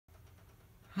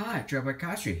Hi, Trevor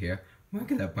Kashi here. We're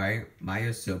gonna play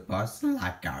Mario Super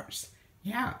Sluggers.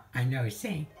 Yeah, I know you're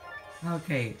saying.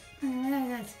 Okay,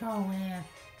 let's go with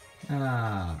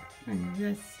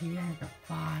let's see the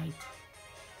fight.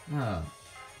 Let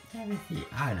me see.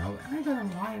 I don't know. I'm gonna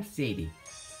Wario City.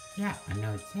 Yeah, I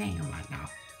know it's saying right now.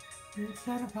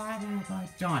 Instead of fighting, I'm going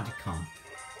Donkey Kong.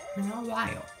 You know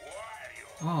Wario.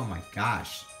 Oh my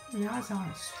gosh, that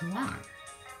sounds strong.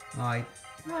 Like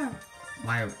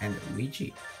Mario and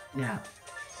Luigi. Yeah,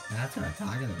 that's what I'm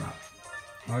talking about.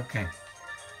 Okay,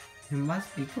 it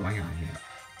must be going on here.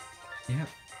 Yep,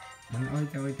 and oh,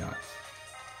 it does.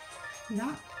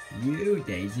 Not you,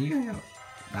 Daisy.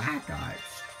 Bad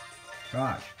guys.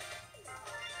 Gosh,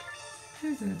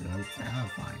 this is so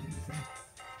terrifying. Isn't it?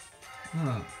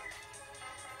 Huh.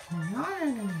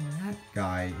 Not that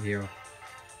guy here.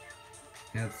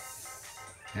 It's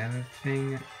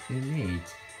everything you need.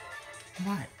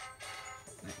 What?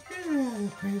 This is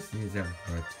the craziest I've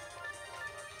heard.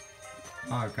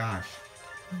 Oh gosh.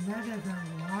 That is a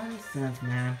lot of sense,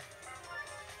 man.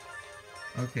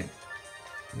 Okay.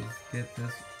 Let's get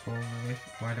this over with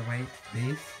right away,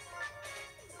 please.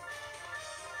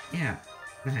 Yeah,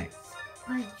 nice.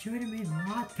 I should have made a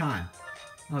lot of time.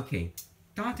 Okay.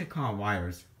 Donkey Kong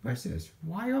wires versus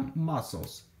Wario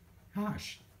muscles.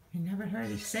 Gosh. I never heard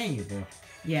it saying before.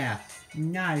 Yeah,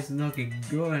 nice looking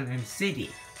good and city.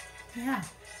 Yeah,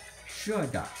 sure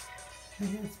does.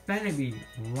 And it's gonna be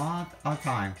a lot of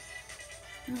time.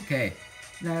 Okay,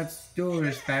 let's do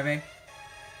this, baby.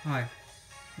 Hi.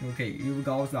 Okay, you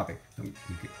go stop it.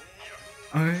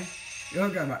 Okay, you're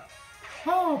gonna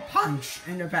punch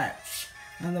in the face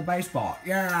and the baseball.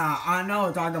 Yeah, I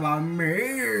know. Talk about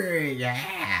me.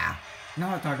 Yeah.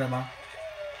 Now talk about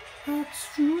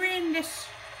extremeness.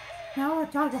 Now we're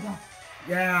talking about.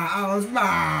 Yeah, I was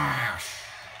smash.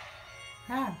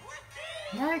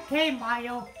 Okay,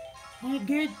 Mario. You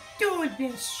can do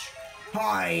this.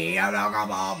 Hi,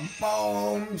 come on,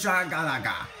 boom,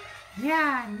 shakalaka.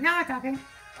 Yeah, now talking.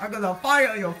 I'm gonna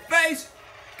fire your face.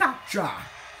 Gotcha.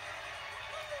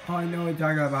 I know we're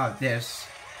talking about this.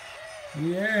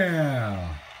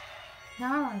 Yeah.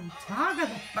 Now I'm talking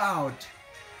about.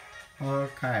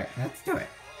 Okay, let's do it.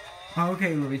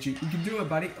 Okay, Luigi, you can do it,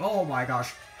 buddy. Oh my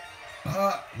gosh.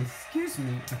 Excuse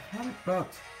me, I haven't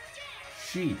booked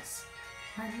sheets.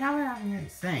 I know what I'm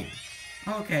saying.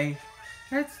 Okay,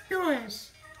 let's do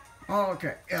this.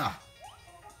 Okay, yeah.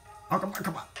 Oh, come on,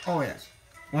 come on. Oh, yes.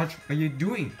 What are you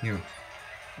doing here?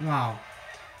 Wow.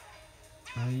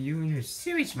 Are you in your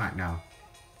serious right now?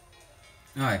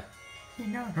 Alright. You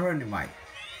know, hurting mic.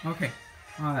 Okay.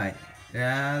 Alright.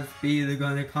 Let's be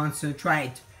gonna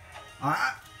concentrate.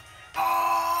 Alright.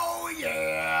 Oh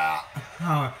yeah!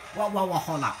 Oh, whoa,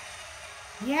 hold up.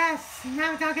 Yes,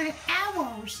 now we're talking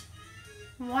arrows.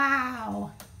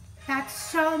 Wow, that's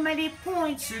so many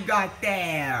points you got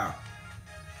there.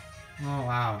 Oh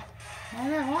wow.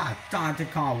 Donkey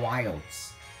Kong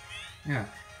Wilds. Yeah,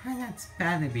 that's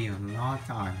better be a long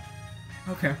time.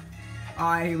 Okay.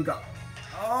 Alright, here we go.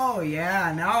 Oh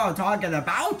yeah, now I'm talking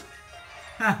about.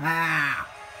 Haha.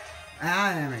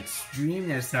 I am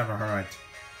extremeness ever heard.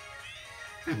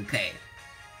 Okay.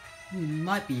 You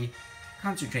might be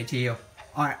concentrate here.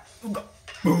 Alright.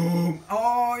 Boom.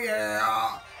 Oh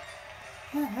yeah.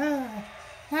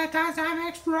 That does I'm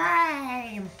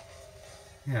extreme.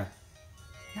 Yeah.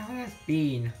 Now that's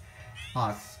been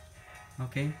us.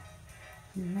 Okay.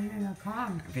 You made it a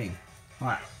con. Okay.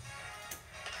 Alright.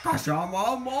 Gosh, oh,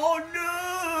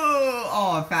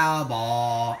 foul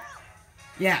ball.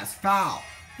 Yes, foul.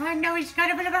 I know he's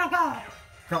gonna be a little ball.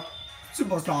 Go.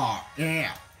 Superstar,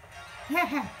 yeah.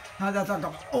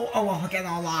 Oh, get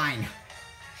online.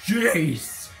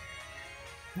 Jeez.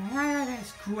 That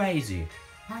is crazy.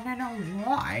 I don't know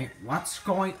why. What's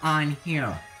going on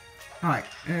here? Alright,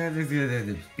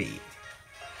 speed.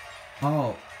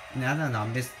 Oh, no,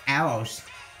 missed arrows.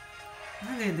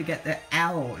 I need to get the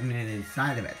arrow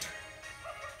inside of it.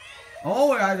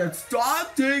 Oh, yeah, it's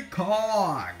Donkey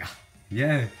Kong.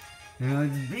 Yeah,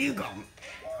 it's big.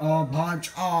 Oh,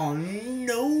 punch. Oh,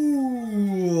 no.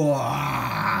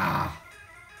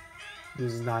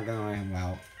 This is not gonna end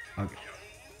well. Okay.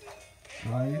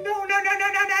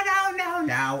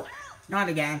 No. Not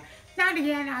again. Not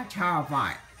again. I'm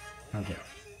terrified. Okay.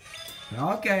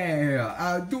 Okay.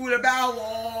 Do the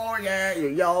battle. Yeah,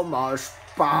 you almost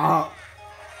fought.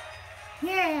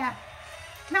 Yeah.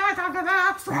 Now I talk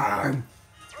about time.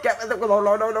 Get with the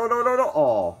no.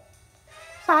 Oh.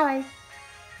 Sorry.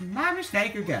 My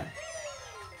mistake again.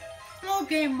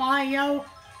 Okay, Mario.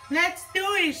 Let's do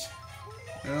this.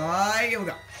 Here we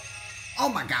go. Oh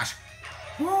my gosh.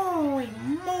 Holy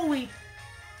moly.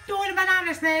 Do it banana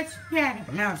banana splits. Yeah,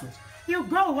 the banana splits. You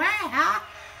go where, huh?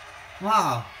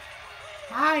 Wow.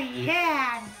 Oh,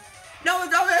 yeah. No,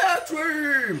 it's a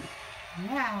dream.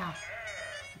 Yeah.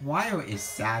 Wario is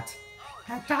sad.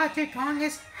 The Dr. Kong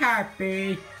is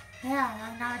Happy. yeah,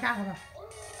 I know what I'm talking about.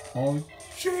 Oh,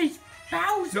 jeez.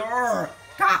 Bowser.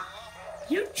 God,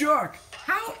 you jerk.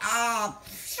 How,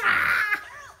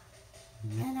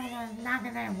 No, not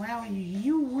gonna well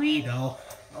you weirdo.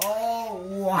 Oh,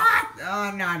 what?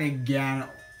 Oh, not again.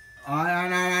 Oh,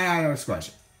 no,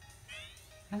 squish.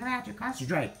 I'm gonna have to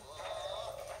concentrate.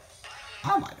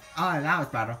 Oh my, oh, that was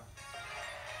better.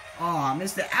 Oh,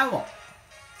 Mr. Owl.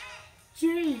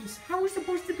 Jeez, how was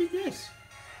supposed to be this?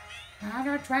 I'm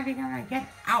not trying to get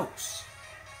Ouch.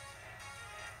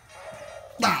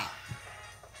 Ah.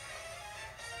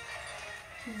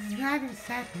 that is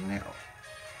that little.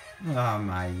 Oh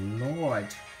my lord.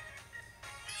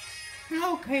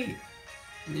 Okay.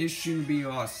 You shouldn't be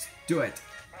us. Do it.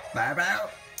 Bye bye.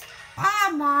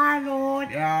 Oh my lord.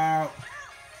 Yeah.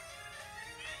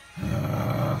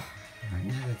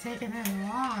 It's taking it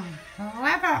long.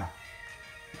 However,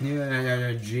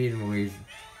 Yeah, Gene Louise.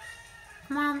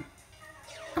 come on.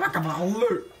 Come on,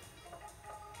 look.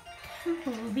 Can't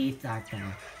believe that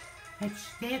though. It's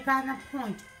still got a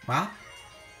point. What?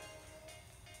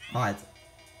 Alright.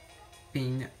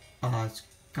 Being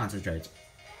concentrate.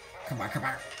 Come on.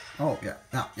 Oh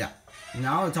yeah.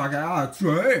 Now we're talking about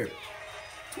 12.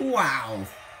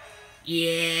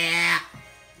 Yeah.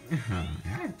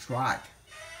 I tried.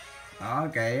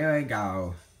 Okay, here we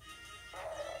go.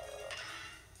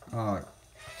 Oh,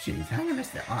 jeez, I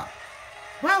messed it up.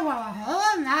 Well,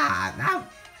 hold on. Now,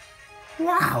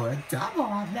 wow, a double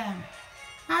of them.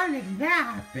 How did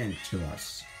that happen? Been to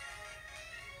us.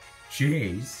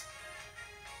 Jeez.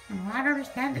 I don't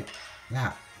understand it.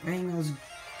 That thing was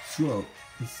true.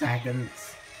 In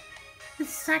seconds. The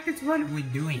seconds, what are we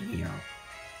doing here?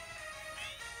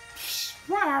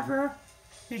 Whatever.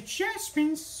 It's just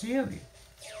been silly.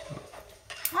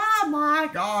 Oh my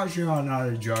god. Gosh, you're not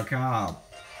a jerk, huh?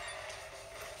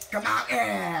 Come on,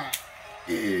 yeah.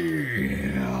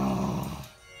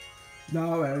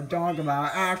 No, we're talking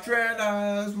about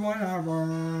actors,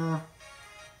 whatever.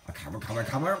 Come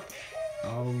on.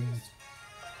 Oh,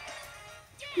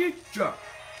 you jerk.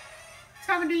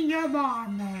 17-year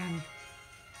bond, man.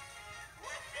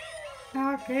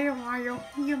 Okay, Mario,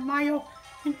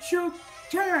 it's your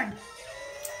turn.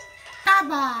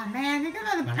 Come on, man. You got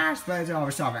another banana split. Let's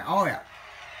over something. Oh, yeah.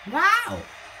 Wow.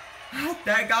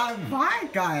 That guy, my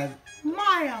guy.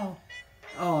 Mario.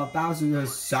 Oh, Bowser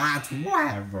is sad,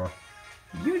 whatever.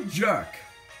 You jerk.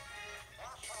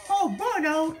 Oh,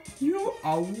 Bruno. You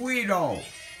a weirdo.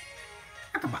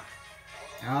 Come on.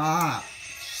 Ah.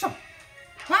 So,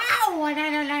 wow, and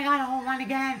then I got a whole one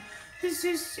again. This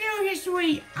is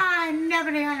seriously, I'm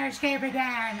never gonna escape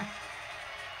again.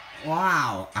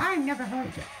 Wow. I never heard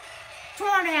of it.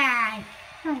 20!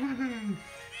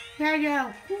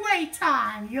 Yeah, great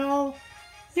time, yo.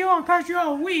 You want cause you're a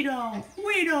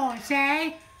weirdo,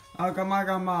 say? Oh, come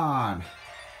on.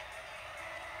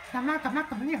 Come on,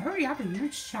 hurry up and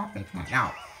you stop it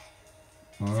now.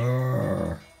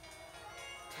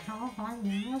 Tell I'm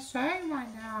gonna say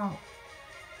right now.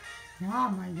 Oh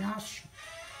my gosh.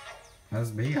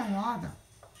 That's me. Look at all them.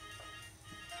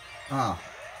 Oh.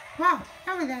 Wow,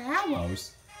 how are the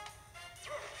elbows?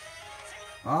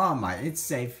 Oh my, it's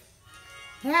safe.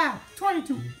 Yeah,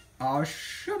 22. Oh,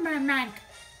 Shoot my mic.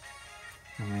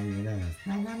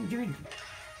 I'm doing it.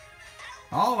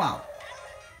 Oh wow.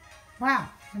 Wow,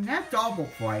 and that Double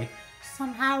play.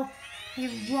 somehow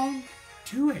it won't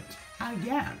do it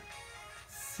again.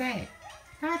 Say,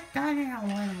 not done in a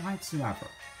way whatsoever.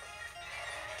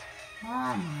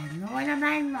 Oh my lord of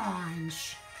my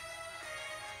minds.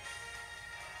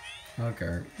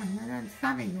 Okay. And then there's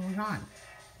something going on.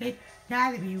 It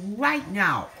gotta be right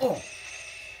now. Oh.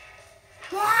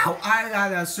 Wow, I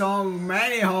got so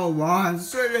many home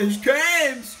runs in these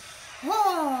games.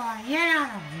 Oh,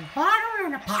 yeah, water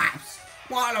in the pipes.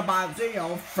 What about in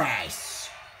your face?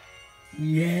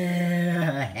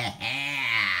 Yeah.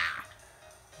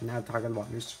 Now talking about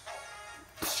this.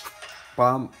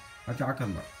 I'm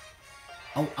talking about.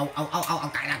 Oh.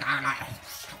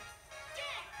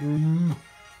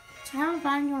 Tell if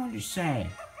I know what to say.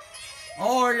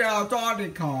 Oh yeah, Donkey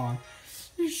Kong.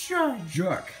 You sure?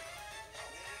 Jerk.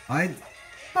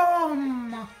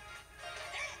 Boom.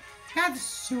 That's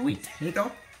sweet. Hito?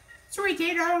 Sweet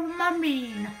little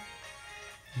mummy.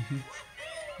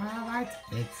 Alright,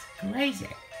 it's crazy.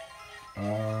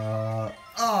 Oh,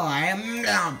 I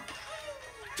am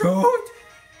Dude.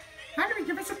 How do we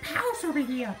give us a palace over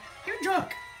here? You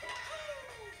jerk.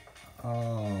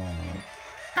 Oh.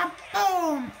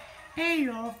 Boom! In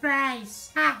your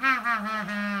face! Ha ha ha ha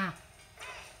ha!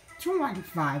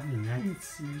 25 minutes,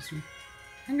 seriously.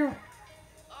 I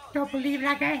don't believe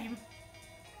that game.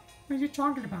 What are you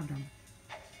talking about, Dom?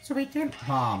 So we did.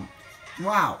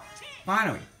 Wow.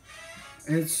 Finally.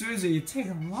 It's Susie. It took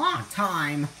a long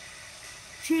time.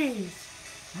 Jeez.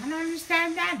 I don't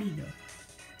understand that either.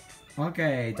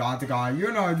 Okay, Dr. Guy,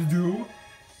 you know what to do.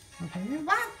 Okay,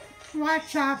 what?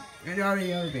 Watch out. And all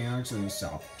the other thing, actually,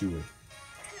 yourself. Do it.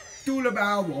 Do the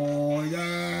bow wall,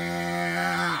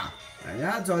 yeah! And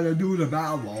that's how to do the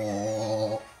bow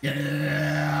wall,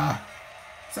 yeah!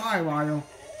 Sorry, Wario.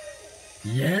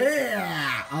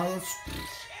 Yeah! Oh,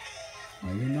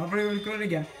 you're never even good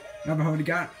again. Never heard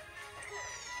again.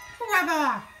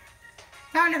 Whoever!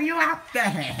 All of you out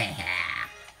there!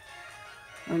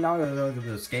 And now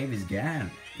this game is again.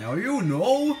 Now you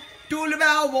know! Do the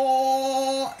bow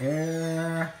wall!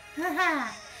 Yeah!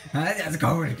 Let's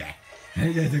go again.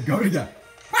 Let's go again.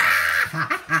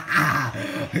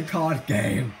 Card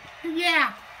game.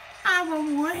 Yeah, I'm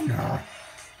a winner.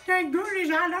 Thank goodness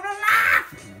I never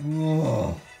laughed.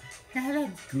 Oh,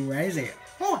 that's crazy.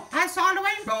 Oh, I saw the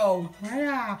rainbow.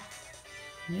 Oh.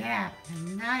 Yeah,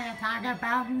 and now you're talking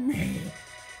about me.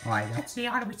 Alright, Let's see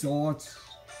all the results.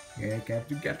 Yeah,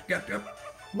 get.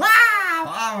 Wow!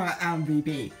 Our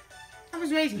MVP. That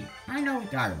was easy. I know.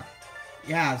 Talk about.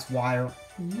 Yes, Wario.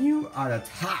 You are the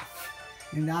top.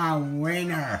 And I'm a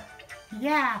winner.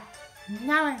 Yeah,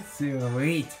 now it's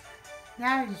Sweet.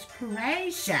 that is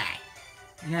crazy.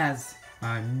 Yes,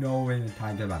 I know when to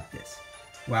talk about this.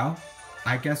 Well,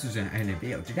 I guess it's an end of the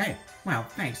video today. Well,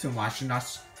 thanks for watching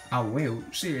us. I will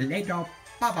see you later.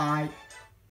 Bye bye.